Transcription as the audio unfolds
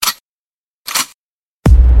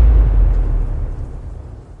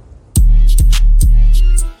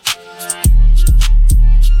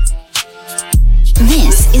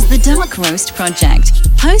Dark Roast Project,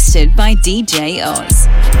 hosted by DJ Oz.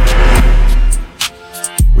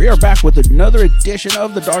 We are back with another edition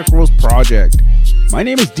of the Dark Roast Project. My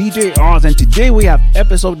name is DJ Oz, and today we have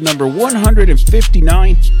episode number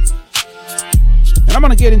 159. And I'm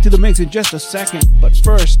going to get into the mix in just a second, but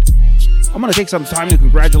first, I'm going to take some time to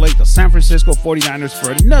congratulate the San Francisco 49ers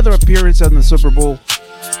for another appearance in the Super Bowl.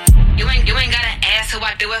 You ain't gotta ask who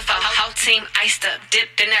I do it for. Whole team iced up,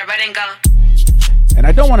 dipped in that red and gold. And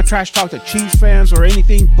I don't want to trash talk the Chiefs fans or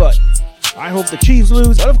anything, but I hope the Chiefs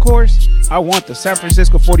lose. And of course, I want the San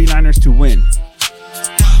Francisco 49ers to win.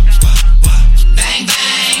 Bang,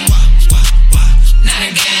 bang. Not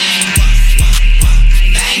again.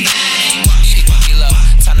 Bang, bang.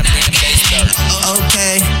 Time to bring the bass dirt.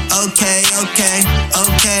 Okay. Do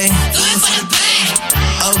it for the bang.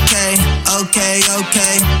 Okay.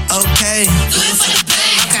 Do it for the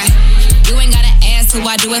bang. Okay. You ain't gotta ask who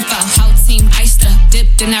I do it for. Whole team iced up,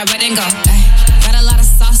 dipped in that red and gold. Got a lot of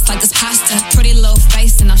sauce like this pasta. Pretty little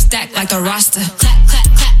face and I'm stacked like the roster. Clap, clap,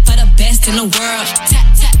 clap for the best in the world. Tap,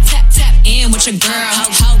 tap, tap, tap in with your girl.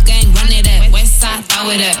 Whole gang run it up. West side throw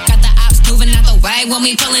it up. Got the ops moving out the way when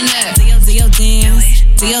we pulling up. Deal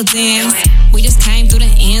dance. We just came through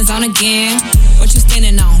the end zone again. What you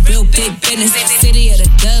standing on? Real big business. City of the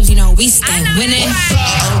Dubs, you know we stay winning.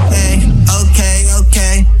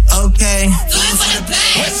 Okay. Do it for the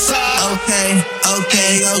bang. Okay.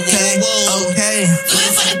 Do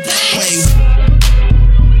it for the bang.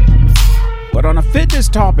 But on a fitness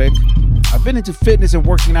topic, I've been into fitness and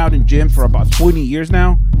working out in gyms for about 20 years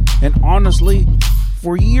now. And honestly,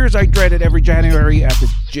 for years I dreaded every January at the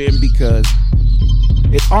gym because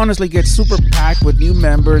it honestly gets super packed with new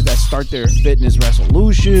members that start their fitness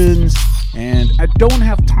resolutions. And I don't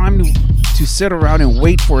have time to sit around and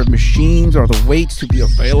wait for machines or the weights to be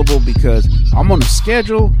available because I'm on a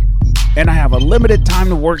schedule and I have a limited time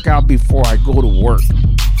to work out before I go to work.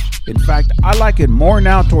 In fact, I like it more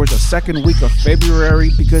now towards the second week of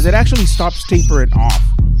February because it actually stops tapering off.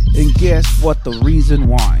 And guess what the reason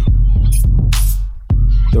why?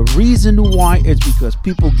 The reason why is because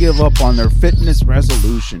people give up on their fitness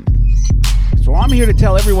resolution. So I'm here to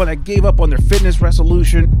tell everyone that gave up on their fitness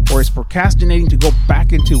resolution or is procrastinating to go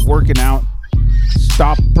back into working out,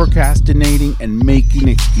 stop procrastinating and making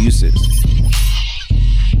excuses.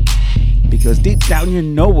 Because deep down you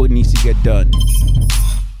know what needs to get done.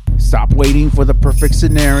 Stop waiting for the perfect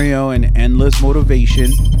scenario and endless motivation.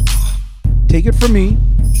 Take it from me,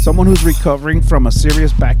 someone who's recovering from a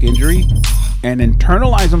serious back injury, and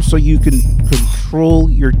internalize them so you can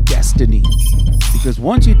control your destiny. Because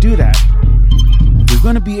once you do that, you're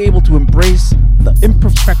going to be able to embrace the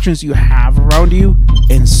imperfections you have around you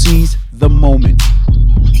and seize the moment.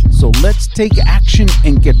 So let's take action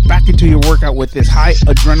and get back into your workout with this high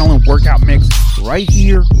adrenaline workout mix right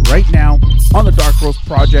here, right now on the Dark Roast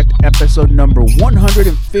Project, episode number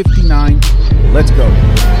 159. Let's go.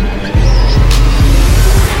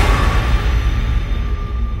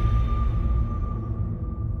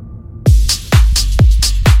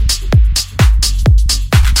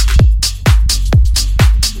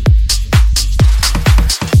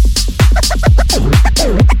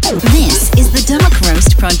 This is the Dark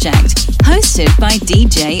Roast Project, hosted by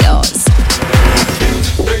DJ Oz.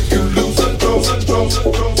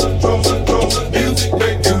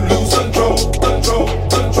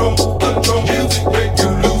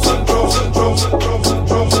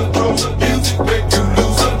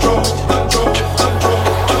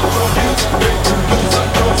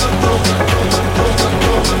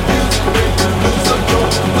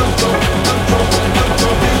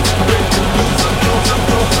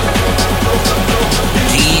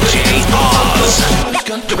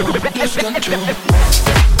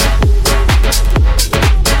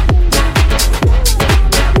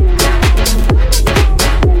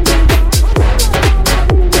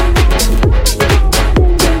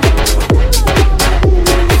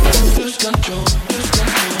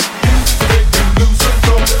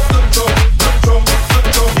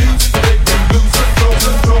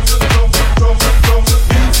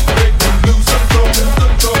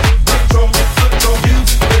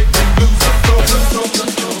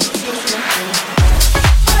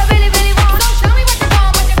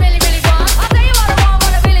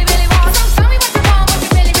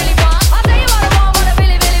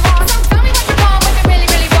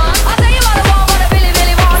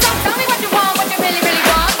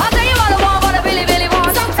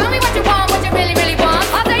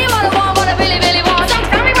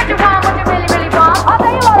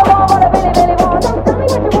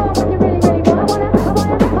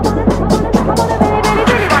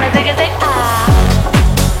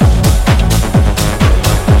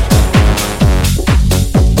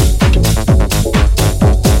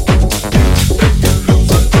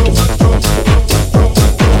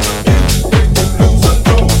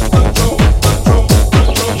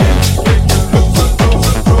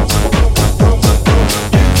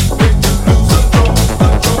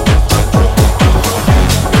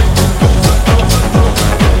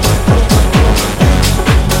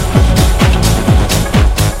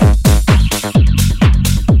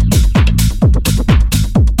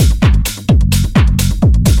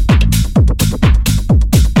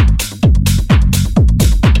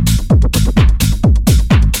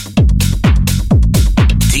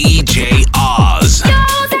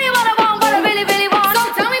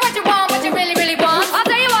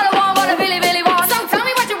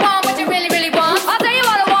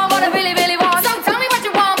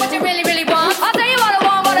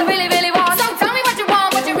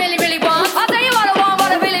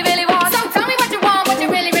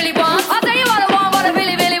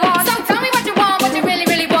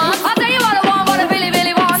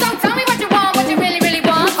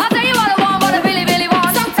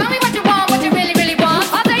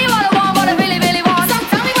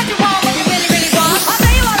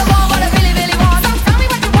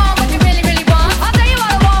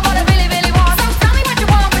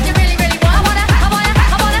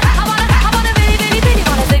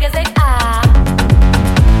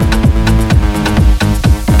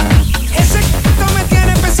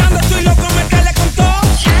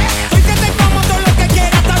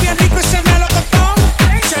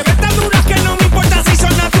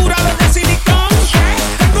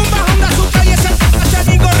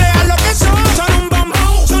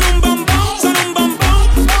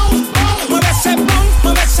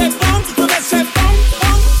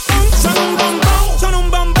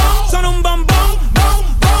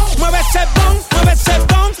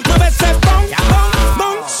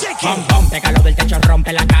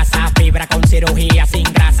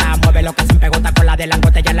 de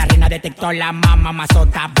langote, ya la reina detectó la mamá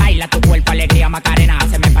mazota. Baila tu cuerpo, alegría, Macarena.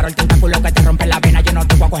 Se me paró el tentáculo que te rompe la vena. Yo no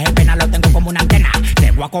te voy a coger pena, lo tengo como una antena.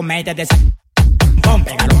 Te voy a comer desde esa... Pom,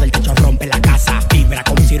 pégalo del techo, rompe la casa. Fibra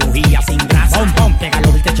con cirugía sin grasa. Pom, pom,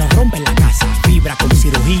 pégalo del techo, rompe la casa. Fibra con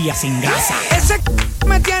cirugía sin grasa. Ese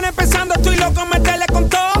me tiene pensando, estoy loco, métele con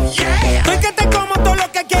todo. Estoy que te como todo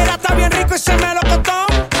lo que quieras, está bien rico y se me lo costó.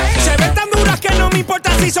 Se ven tan duras que no me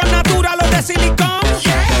importa si son naturales o de silicón.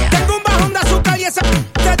 Tengo un bajón de azúcar y esa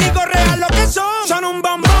te digo real lo que son. Son un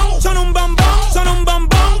bombón, son un bombón, son un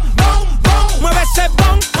bombón, bom, bom. Mueve ese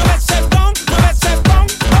bom, mueve ese bom, mueve ese bom,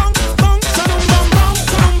 bom, bom. Son un bombón,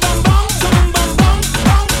 son un bombón, son un bombón,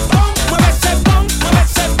 bom, bom. Mueve ese bom, mueve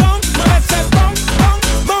ese bom, mueve ese bom, bom,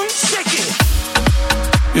 bom. Shake it.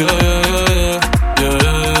 Yeah, yeah, yeah, yeah,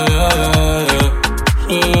 yeah, yeah, yeah.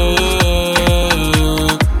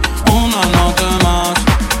 Una noche más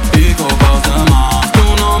y copas de más. Tú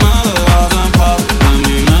no me dejas en paz, de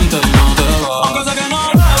mi mente no te vas. Aunque sé que no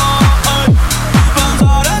debo,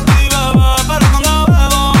 pensar en ti, bebé, pero cuando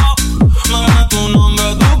bebo me viene tu nombre,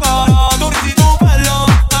 tu cara, tu risa y tu pelo.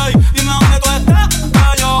 Dime dónde tú estás, que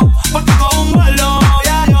yo por ti cojo un vuelo.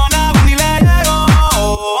 Ya yo nada ni le llego,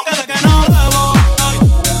 aunque sé que no debo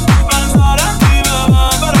pensar en ti, bebé,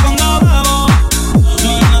 pero cuando bebo me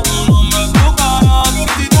viene tu nombre, tu cara, tu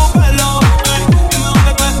risa y tu pelo. Dime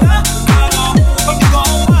dónde tú estás, que yo por ti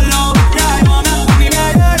cojo un vuelo. Ya yo nada ni le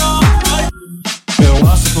llego. Eu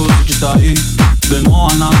acho que tá aí,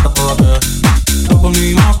 demora nada pra ver. Tô com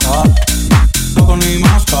ni máscara, tô com ni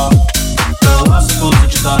máscara. Eu acho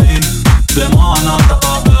que tá aí, demora nada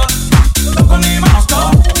pra ver. Tô com ni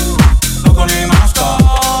máscara, tô com ni máscara.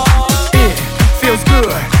 It feels good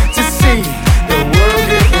to see the world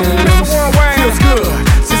getting loose. Feels good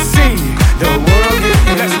to see the world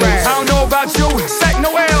getting loose. I don't know about you, Sack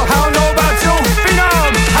Noel. I don't know about you,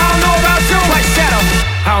 Phenom. I don't know about you, White Shadow.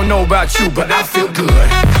 I don't know about you, but I feel good.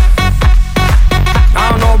 I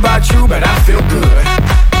don't know about you, but I feel good.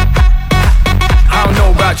 I don't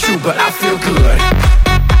know about you, but I feel good.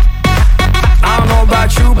 I don't know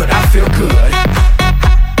about you, but I feel good.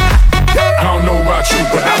 I don't know about you,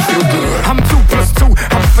 but I feel good. I'm 2 + 2,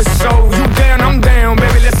 I'm for sure. You down, I'm down,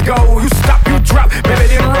 baby, let's go. You stop, you drop, baby,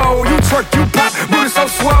 then roll. You twerk, you pop, booty so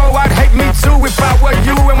swole. I'd hate me too if I were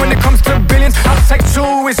you. And when it comes to billions, I'll take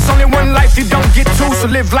 2. It's only one life, you don't get 2. So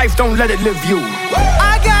live life, don't let it live you.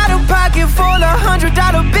 I got a pocket full of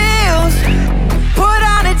 $100 bills. Put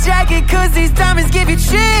on a jacket, cause these diamonds give you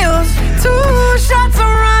chills. 2 shots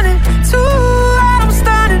I'm running, 2 out I'm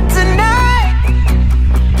stunning tonight.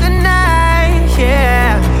 Tonight,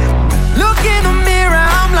 yeah. Look in the mirror,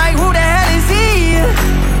 I'm like, who the hell is he?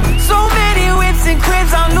 So many whips and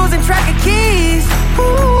cribs, I'm losing track of keys.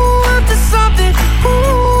 Ooh, up to something,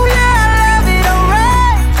 ooh, yeah, I love it,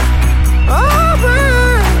 alright.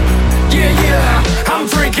 Alright. Yeah, yeah, I'm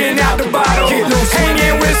drinking out the bottle. Get loose,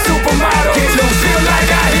 hanging with supermodels. Get loose, feel like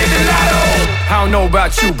I hit the lotto. I don't know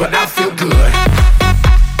about you, but I feel good.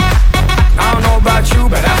 I don't know about you,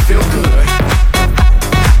 but I feel good.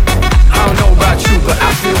 I don't know about you, but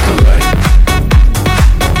I feel good.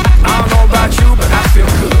 I don't know about you, but I feel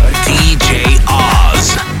good. DJ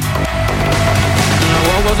Oz. En la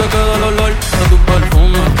guagua se queda el olor de tu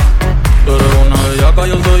perfume. Tú eres una bellaca,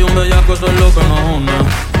 yo soy un bellaco, eso es lo que nos une.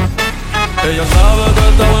 Ella sabe que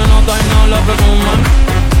está buenota y no la presume.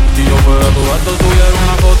 Si yo fuera tu gato, tuviera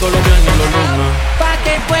una foto los viernes y los lunes. Pa'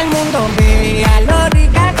 que todo el mundo vea lo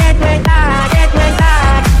rica que tú estás, que tú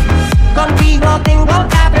estás. Contigo tengo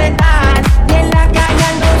que apretar. Y en la calle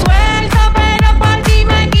ando suelto, pero por ti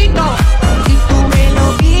me quito. Si tú me lo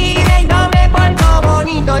pides, yo me porto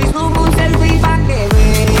bonito. Y subo un selfie pa' que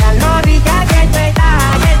vean lo rica que tú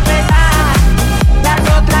estás, que tú estás. Las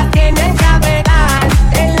otras tienen que apretar.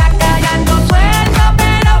 En la calle ando suelto,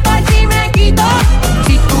 pero por ti me quito.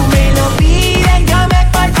 Si tú me lo pides, yo me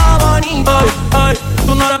porto bonito. Ay, ay,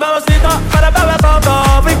 tú no eres bebecita, eres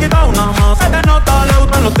bebesota. Friquita una más, se te nota, le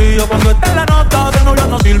gustan los tíos cuando está en la nota. De novia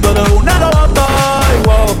no sirve de una robota. Ay,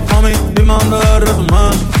 wow, mami, dime dónde es el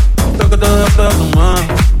resumen. Sé que te dejaste de asumir.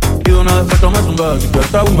 Y de una vez me zumbé. Si quieres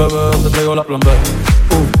traer un bebé, te traigo la plan B.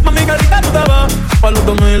 Mami, qué rica tú te ves. Pa' los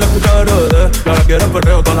 2000 escuchar RBD. Y ahora quieres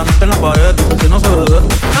perreo toda la noche en la pared. Y si no se ve.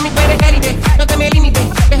 Mami, tú eres élite, no te me limites.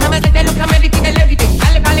 Déjame hacerte los camelitos y el élite.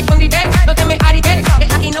 Dale pa'l escondite, no te me arites. Que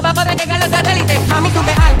aquí no va a poder llegar los satélites. Mami,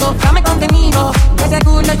 sube algo, dame contenido. Ese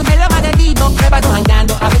culo, tu pelo más de tito. Prueba tú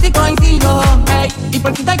jangueando, a ver si coincido. Hey, y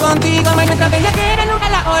porque estoy contigo, me nuestra bella que nunca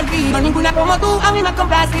la olvido. Ninguna como tú, a mí me has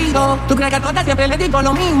complacido. Tú crees que a todas siempre le digo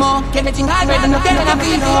lo mismo. Quiere chingar, pero no tiene la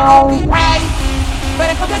vida. Hey,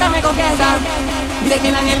 pero es coqueta, me coqueta. Dice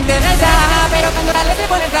que nadie le interesa, pero cuando la se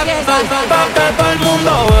pone traviesa. Pa' que todo el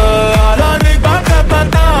mundo vea la rica que tú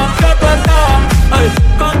estás. Ay,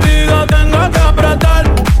 contigo tengo que apretar.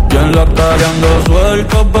 Y en la calle ando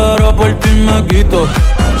suelto, pero por ti me quito.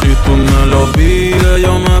 Si tú me lo pides,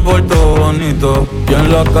 yo me porto bonito. Y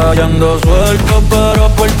en la calle ando suelto, pero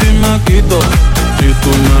por ti me quito. Si tú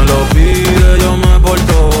me lo pides, yo me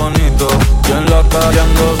porto bonito. Y en la calle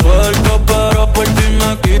ando suelto, pero por ti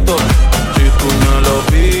me quito. Si tú me lo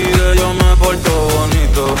pides, yo me porto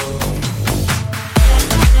bonito.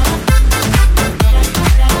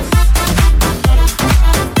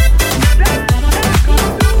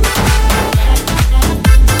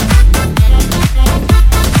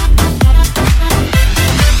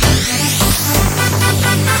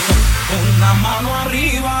 Una mano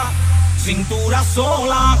arriba, cintura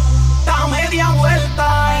sola, da media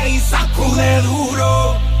vuelta y sacude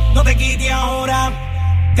duro. No te quites ahora,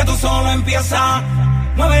 que tú solo empiezas.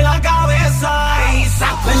 Mueve la cabeza y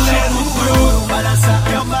sacude duro. Balança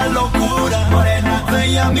é uma loucura. Morena,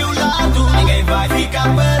 vem a meu lado. Ninguém vai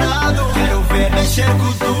ficar parado. Quero ver mexer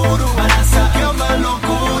com duro. Balança é uma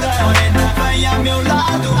loucura. Morena, vem a meu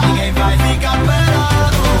lado. Ninguém vai ficar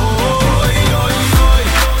parado. Oi, oi, oi.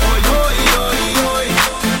 Oi, oi, oi, oi.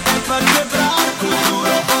 É pra quebrar com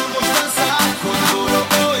duro. Vamos dançar com duro.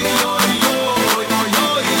 Oi, oi, oi. Oi,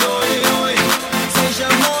 oi, oi, oi. Seja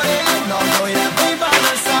morena, loira, vem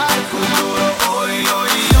balançar com duro. Oi,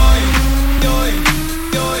 oi, oi. Oi,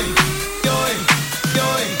 oi, oi. Oi,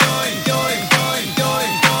 oi, oi, oi,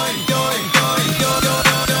 oi,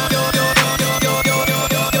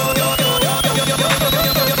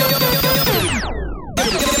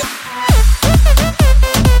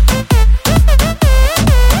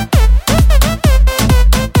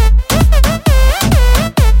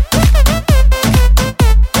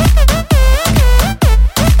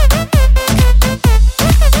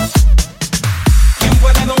 ¿Quién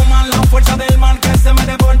puede domar la fuerza del mar que se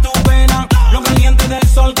mete por tu pena? Lo caliente del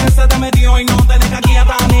sol que se te metió y no te deja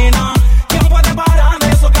quieta, nena. ¿Quién puede parar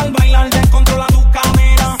eso que al bailar descontrola tu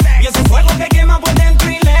cadera? Y ese fuego que quema por dentro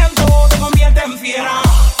y lento te convierte en fiera.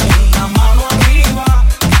 Una mano arriba,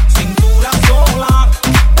 cintura sola,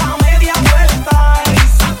 da media vuelta y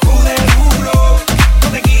sacude duro. No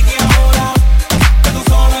te quites ahora, que tú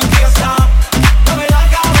solo empiezas. Mueve la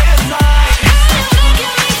cabeza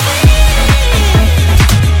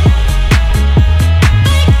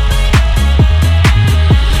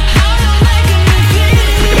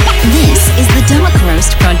This is the Dark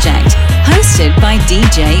Roast Project, hosted by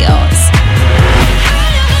DJ Oz.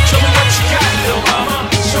 Show me what you got, little mama.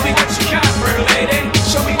 Show me what you got, pretty lady.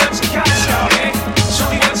 Show me what you got, shawty. Show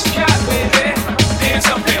me what you got, baby. Dance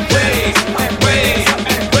up and wave, and wave,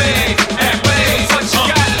 and wave, and wave. What you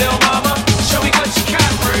got, little mama? Show me what you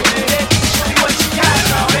got, pretty lady. Show me what you got,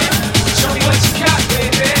 shawty. Show me what you got,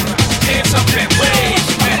 baby. Dance up and wave,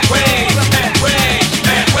 and wave, and wave,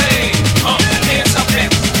 and wave. Dance up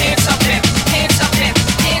and, dance up and, dance up and,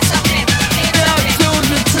 dance up and, dance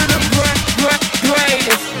up and.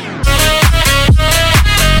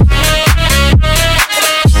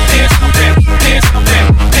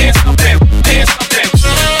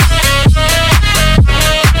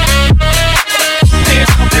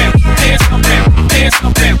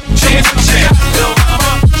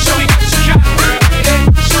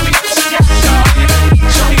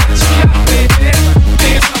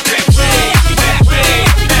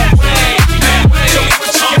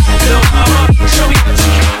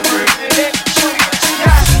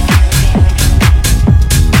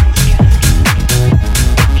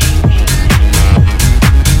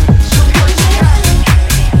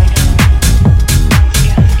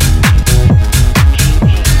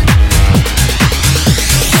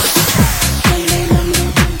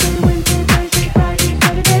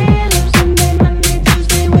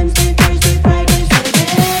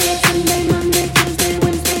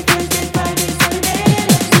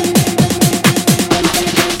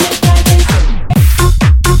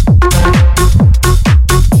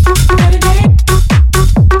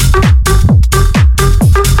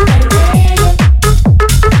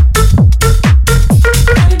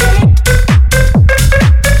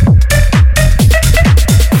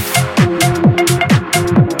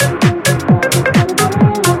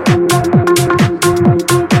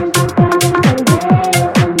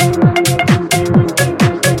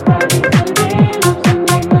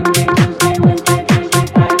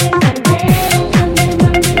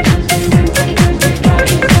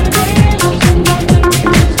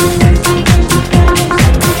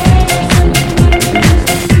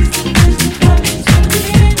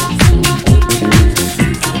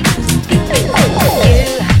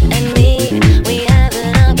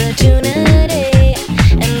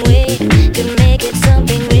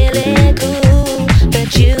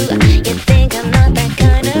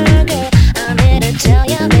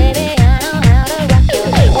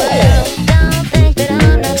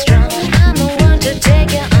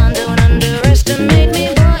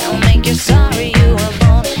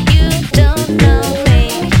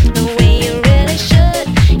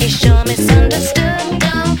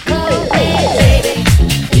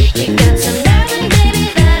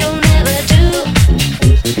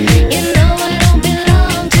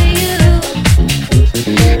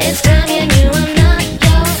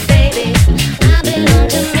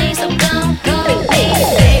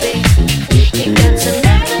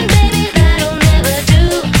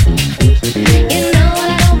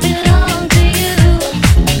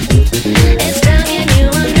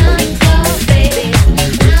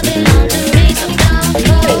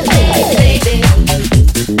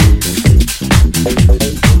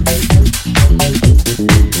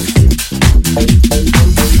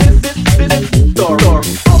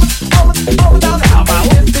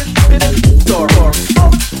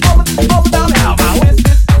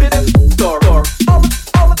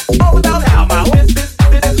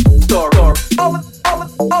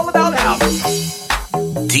 All about house.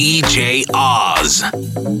 DJ Oz.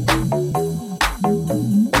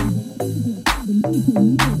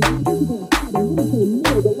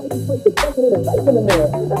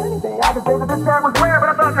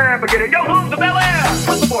 Forget it. Yo, who's the Bel Air?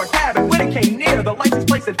 What's the board cabin? When it came near, the license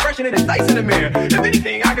plate said fresh and it is nice in the mirror. If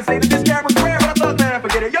anything, I can say that this cab was rare, but I thought, man,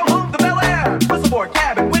 forget it. Yo, who's the Bel Air? What's the board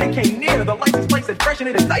cabin? When it came near, the license plate said fresh and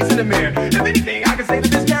it is nice in the mirror. If anything, I can say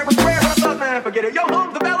that this cab was rare, but I thought, man, forget it. Yo,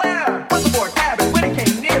 who's the Bel Air? What's the board cabin? When it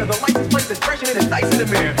came near, the license plate said fresh and it is nice in the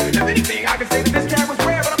mirror. If anything, I can say that this cab was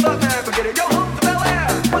rare, but I thought, man, forget it. Yo, who's the Bel Air?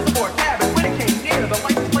 What's the board cabin? When it came near, the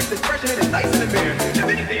license plate said fresh and it is nice in the mirror. If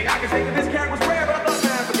anything, I can say that this cab was rare, but I thought,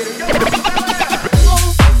 man, forget it. Yo,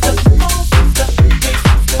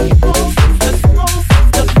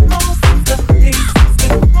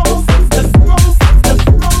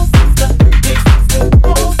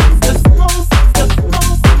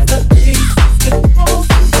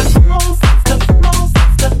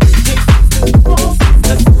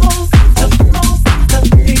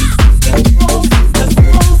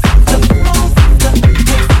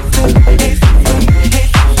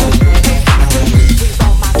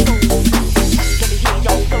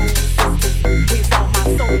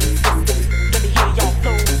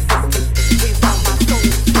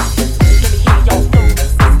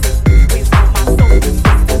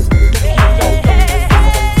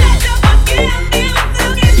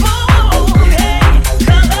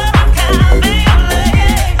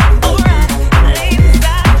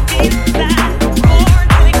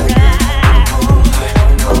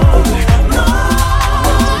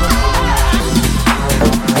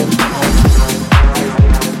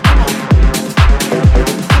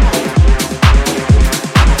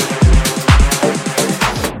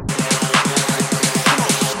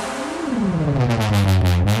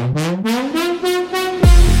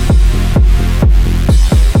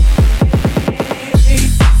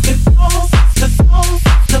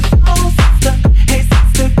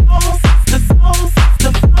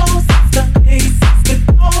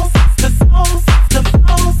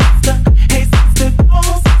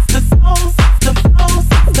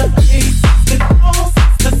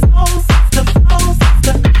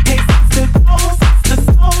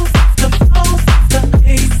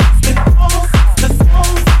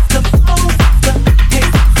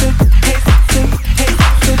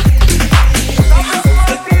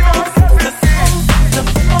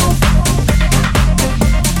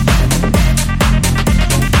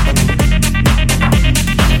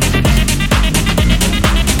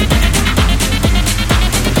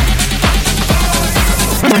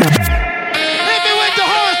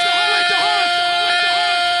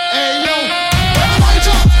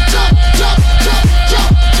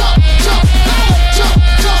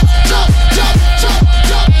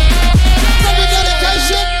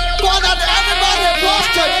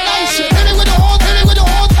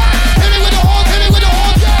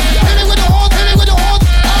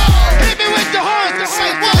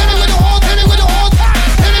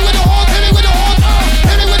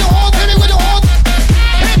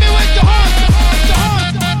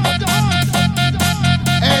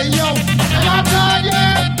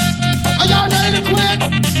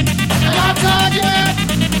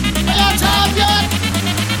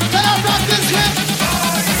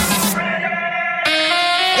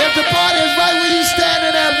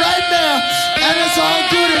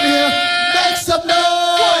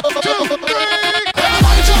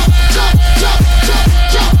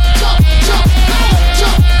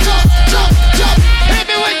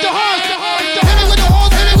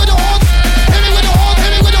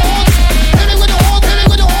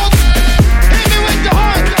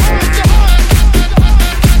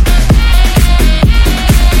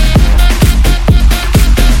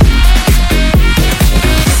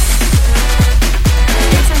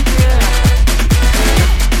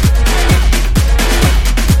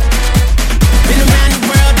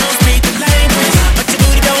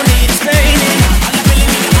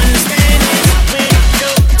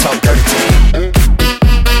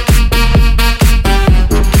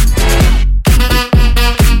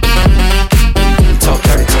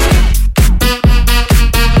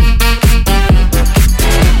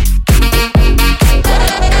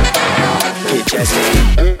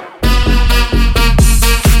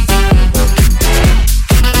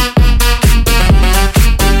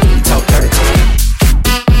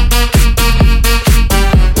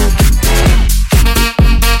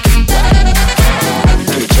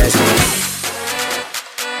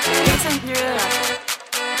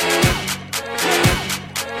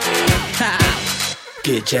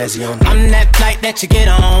 Get jazzy on. I'm that flight that you get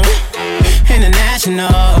on,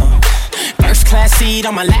 international. First class seat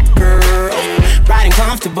on my lap, girl. Riding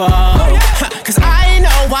comfortable. Cause I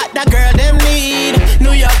know what that girl them need.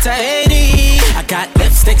 New York to Haiti. I got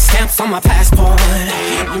lipstick stamps on my passport.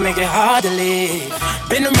 You make it hard to leave.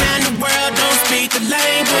 Been around the world, don't speak the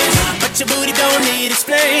language, but your booty don't need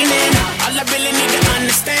explaining. All I really need to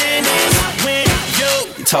understand is when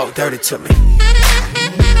you talk dirty to me.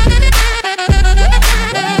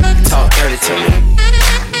 Talk dirty to me.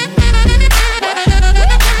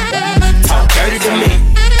 Talk dirty to me.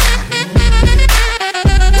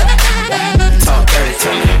 Talk dirty to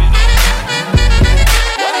me.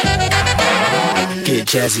 Get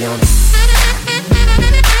jazzy on it.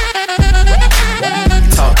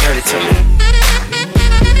 Talk dirty to me.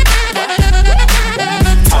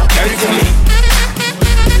 Talk dirty to me.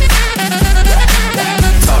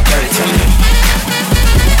 Talk dirty to me.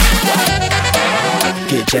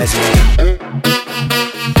 Get jazzy on it.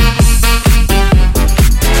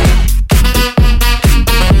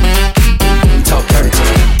 Talk dirty to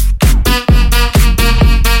me.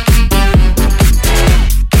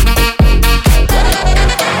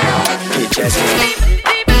 Get jazzy on it.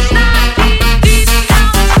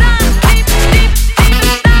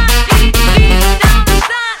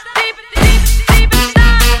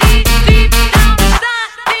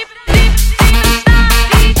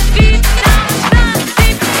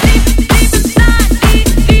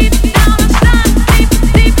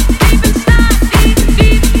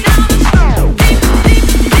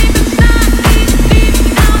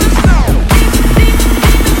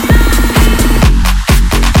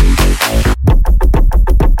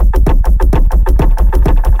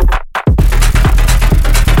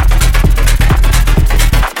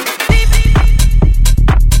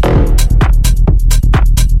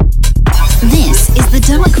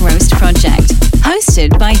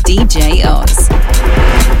 Hosted by DJ Oz.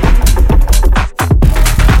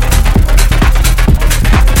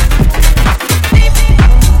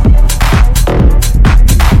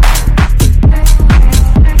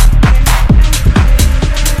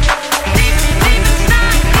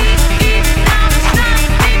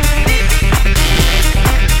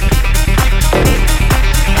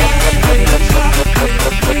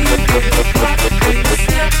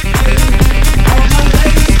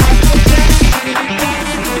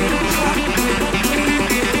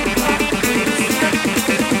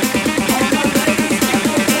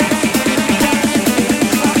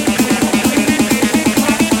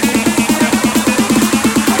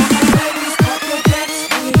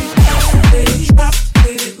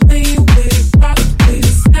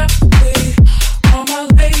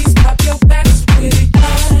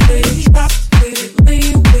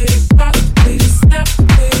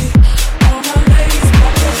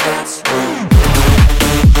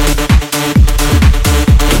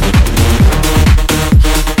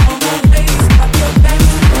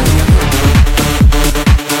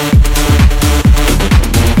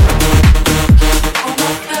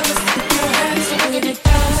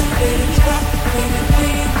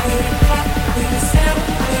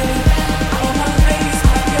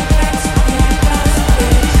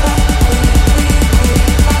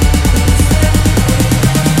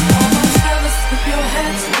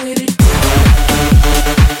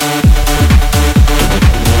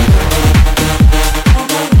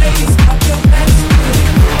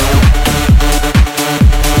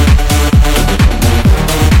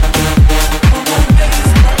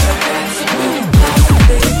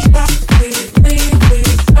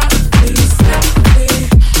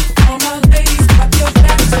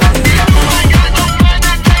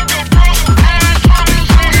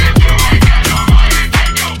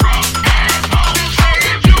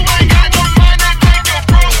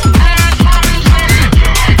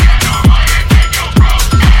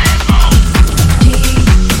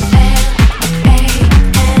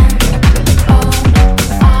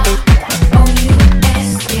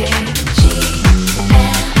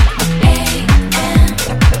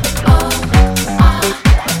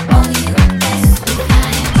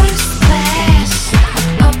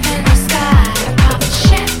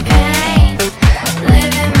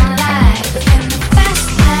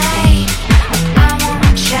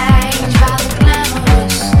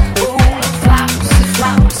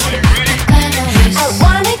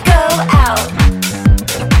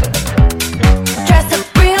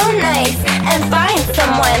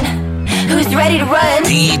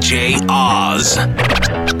 DJ Oz.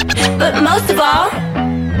 But most of all,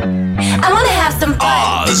 I want to have some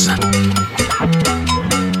fun. Oz.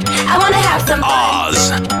 I want to have some fun.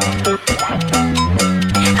 Oz.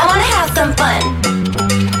 I want to have some fun.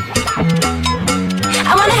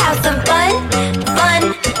 I want to have some fun, fun,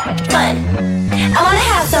 fun. I want to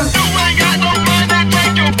have some fun.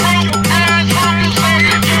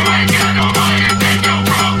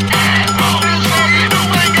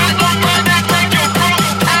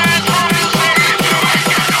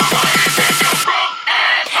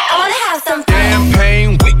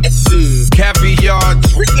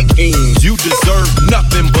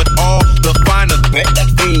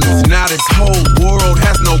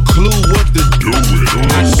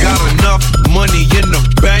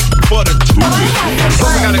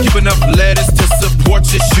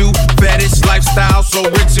 lifestyle so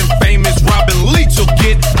rich and famous, Robin Leach will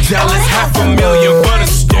get jealous. $500,000 for the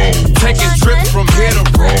stove, taking trips from here to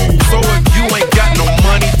Rome. So if you ain't got no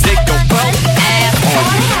money, take your boat ass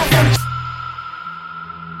home.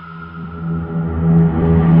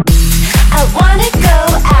 I wanna go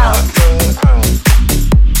out,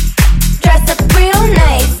 dress up real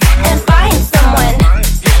nice, and find someone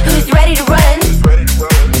who's ready to run.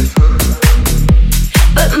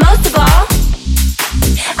 But most of all,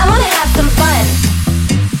 I wanna have some fun.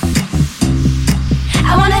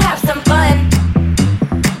 I wanna have some fun.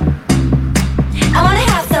 I wanna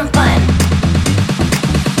have some fun.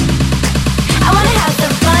 I wanna have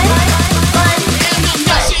some fun, fun, And the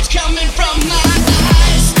fun. message coming from my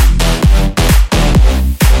eyes.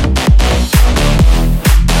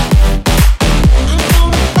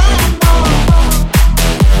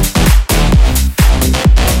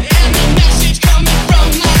 And the message coming from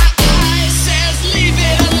my eyes says leave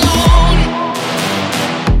it alone.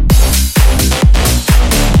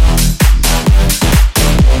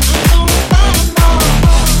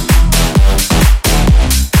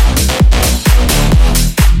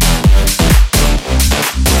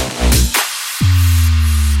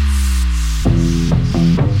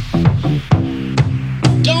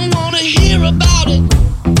 Don't wanna hear about it.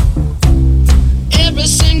 Every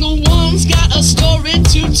single one's got a story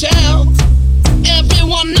to tell.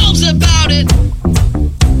 Everyone knows about it.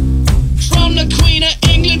 From the Queen of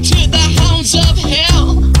England to the hounds of hell.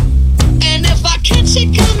 And if I catch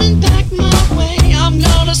it coming back my way, I'm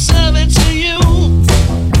gonna serve it to you.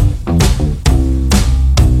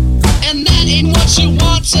 And that ain't what you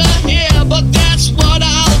want to hear, but that's what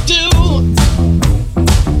I'll do.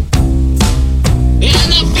 And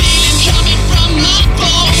the feeling coming from my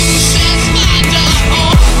bones sets my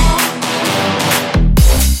dog.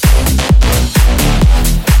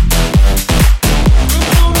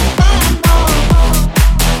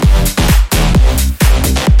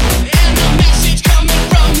 And the message coming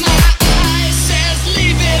from my eyes says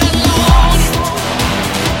leave it alone.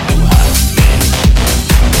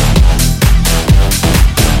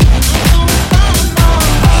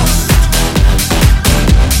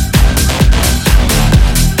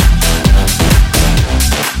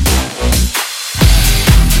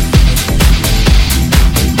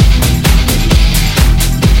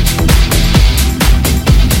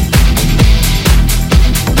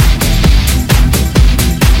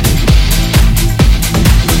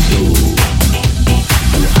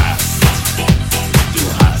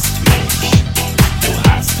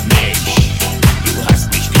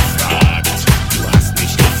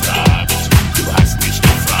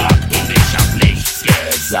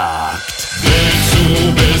 Willst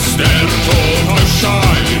du bis der Tod euch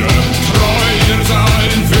scheide, treu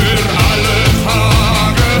sein für alle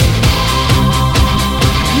Tage?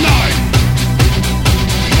 Nein!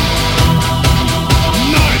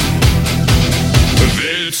 Nein!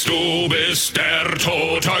 Willst du bis der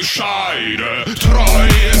Tod euch scheide, treu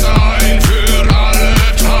sein für alle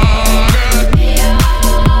Tage?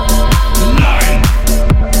 Nein!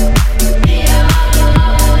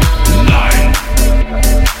 Nein!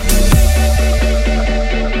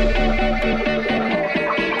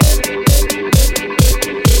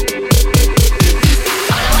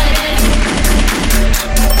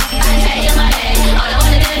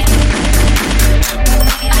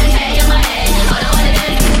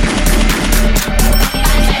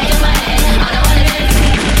 I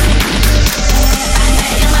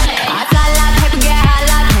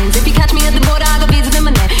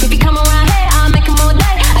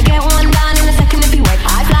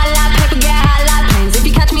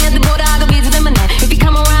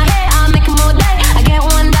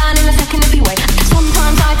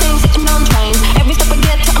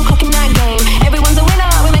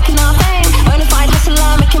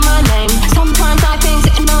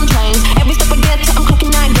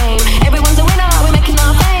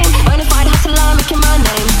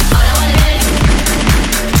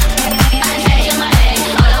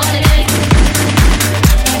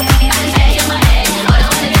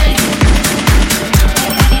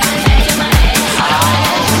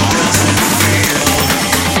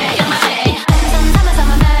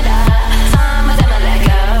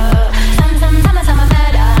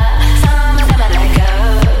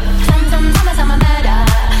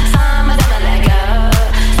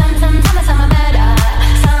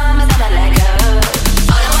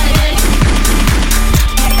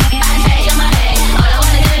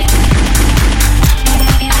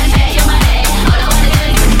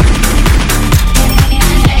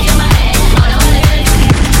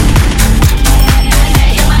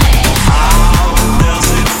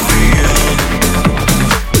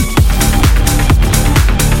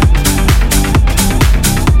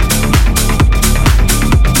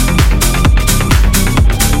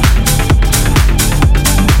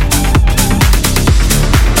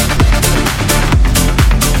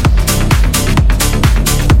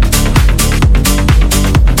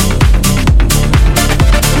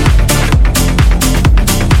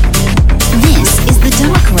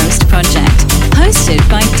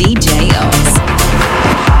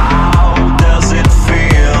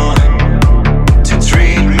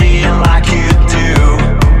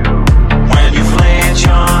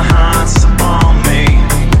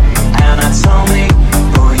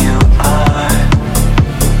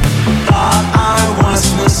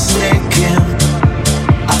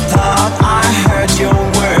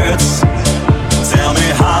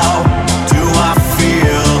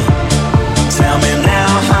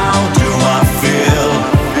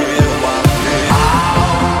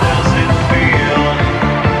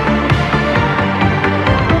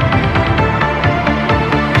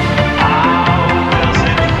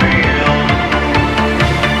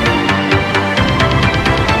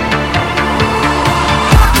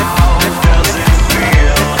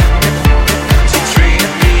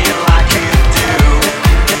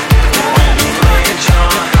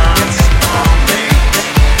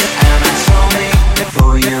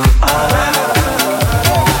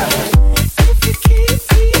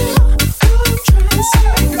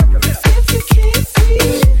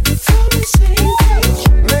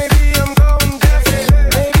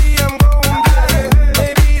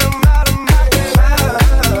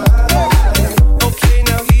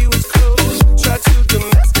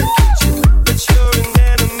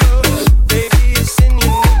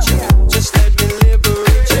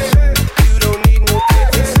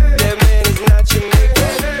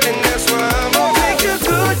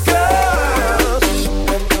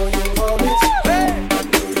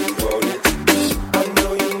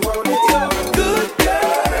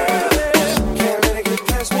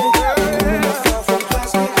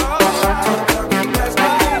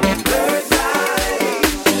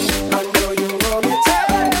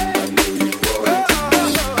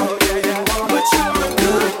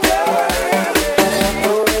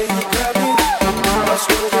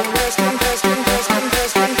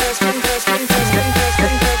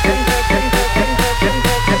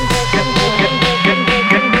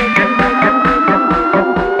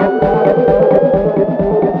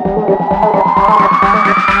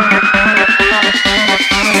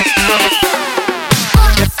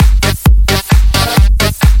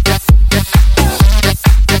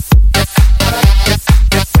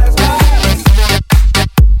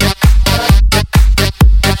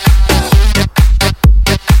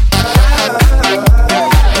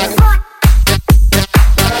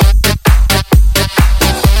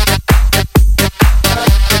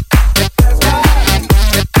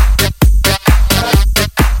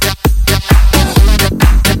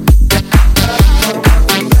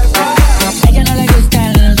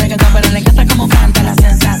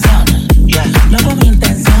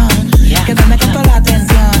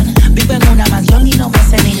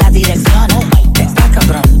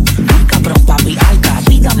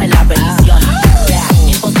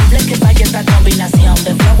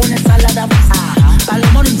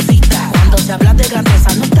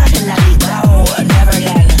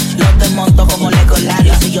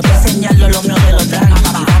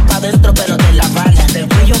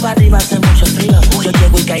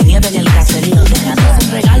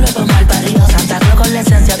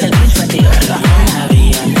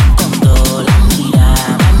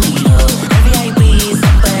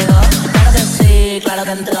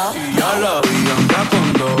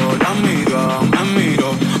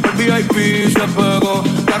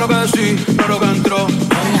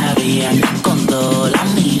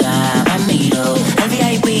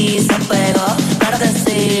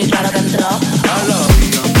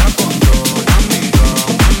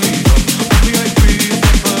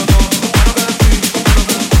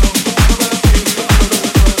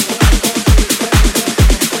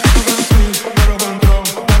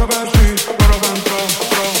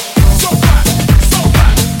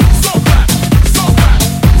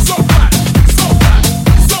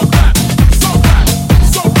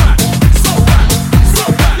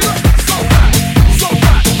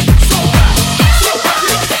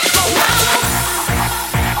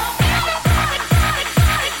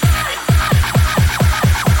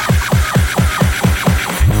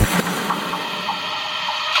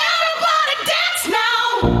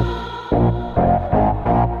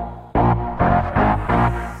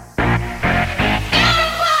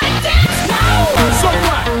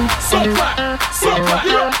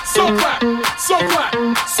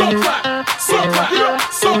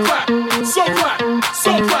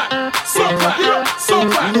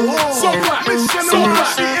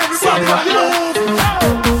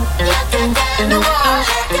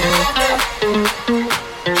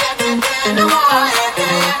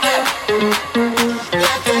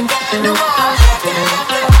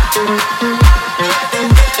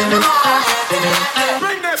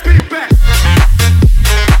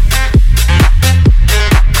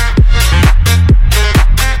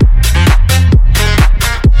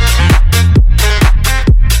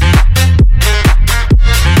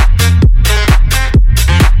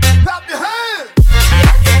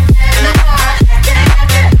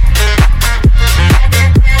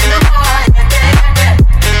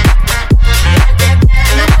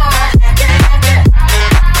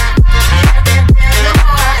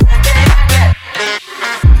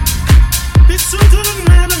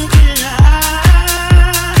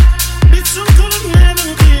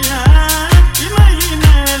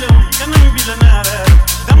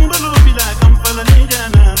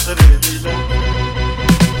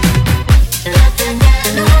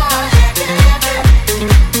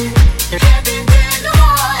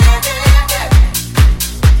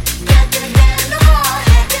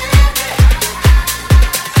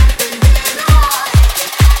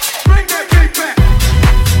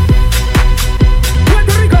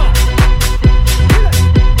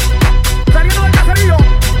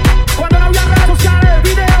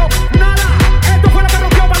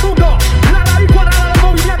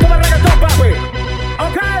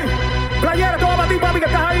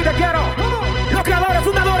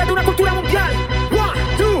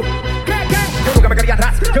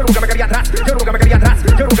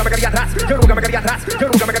Yo nunca me quería atrás. Yo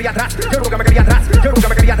nunca me quería atrás. Yo nunca me quería atrás. Yo nunca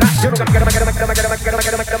me quería atrás. Yo nunca me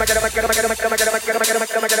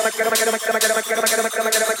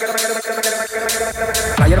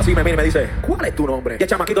Playero sí me mira y me dice, ¿cuál es tu nombre? Y el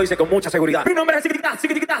chamaquito dice con mucha seguridad, mi nombre es Siquitiquitá,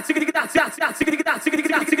 Siquitiquitá, Siquitiquitá, Siquitiquitá,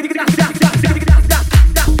 Siquitiquitá, Siquitiquitá, Siquitiquitá.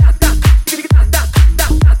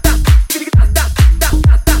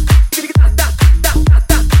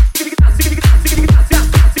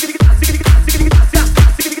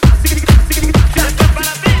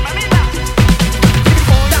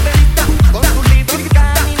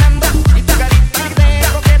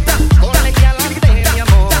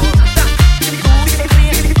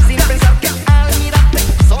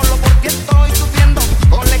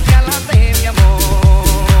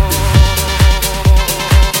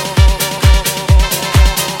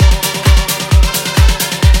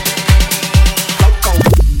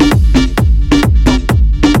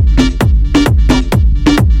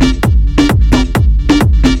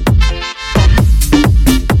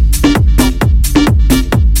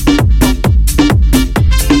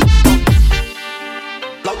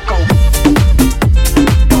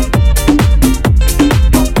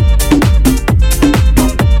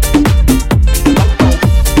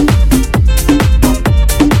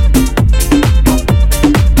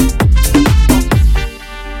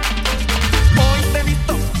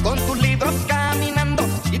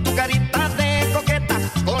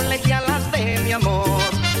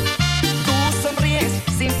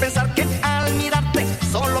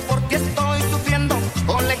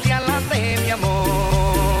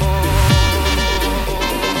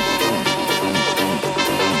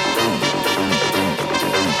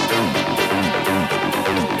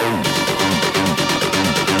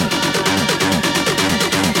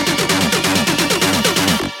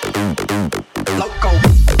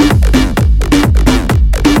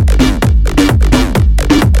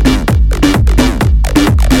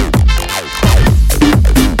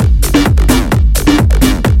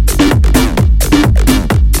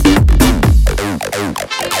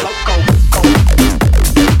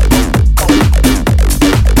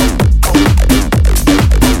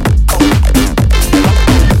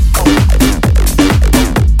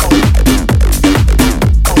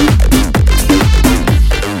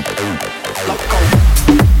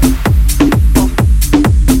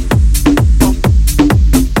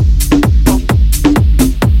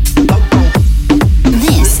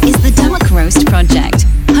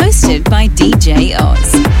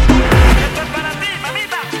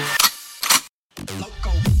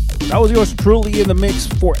 That was yours truly in the mix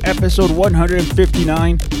for episode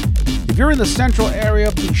 159. If you're in the central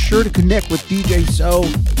area, be sure to connect with DJ So.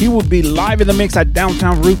 He will be live in the mix at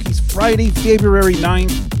Downtown Rookies Friday, February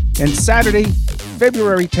 9th, and Saturday,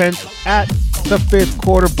 February 10th at the Fifth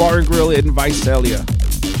Quarter Bar and Grill in Visalia.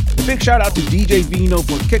 A big shout out to DJ Vino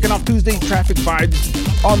for kicking off Tuesday Traffic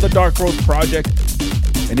Vibes on the Dark Road Project.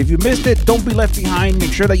 And if you missed it, don't be left behind.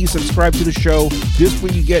 Make sure that you subscribe to the show. This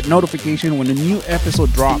way you get notification when a new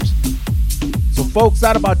episode drops. So folks,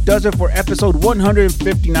 that about does it for episode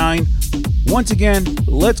 159. Once again,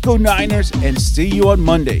 let's go Niners and see you on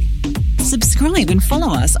Monday. Subscribe and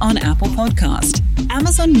follow us on Apple Podcast,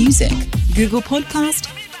 Amazon Music, Google Podcast,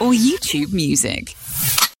 or YouTube Music.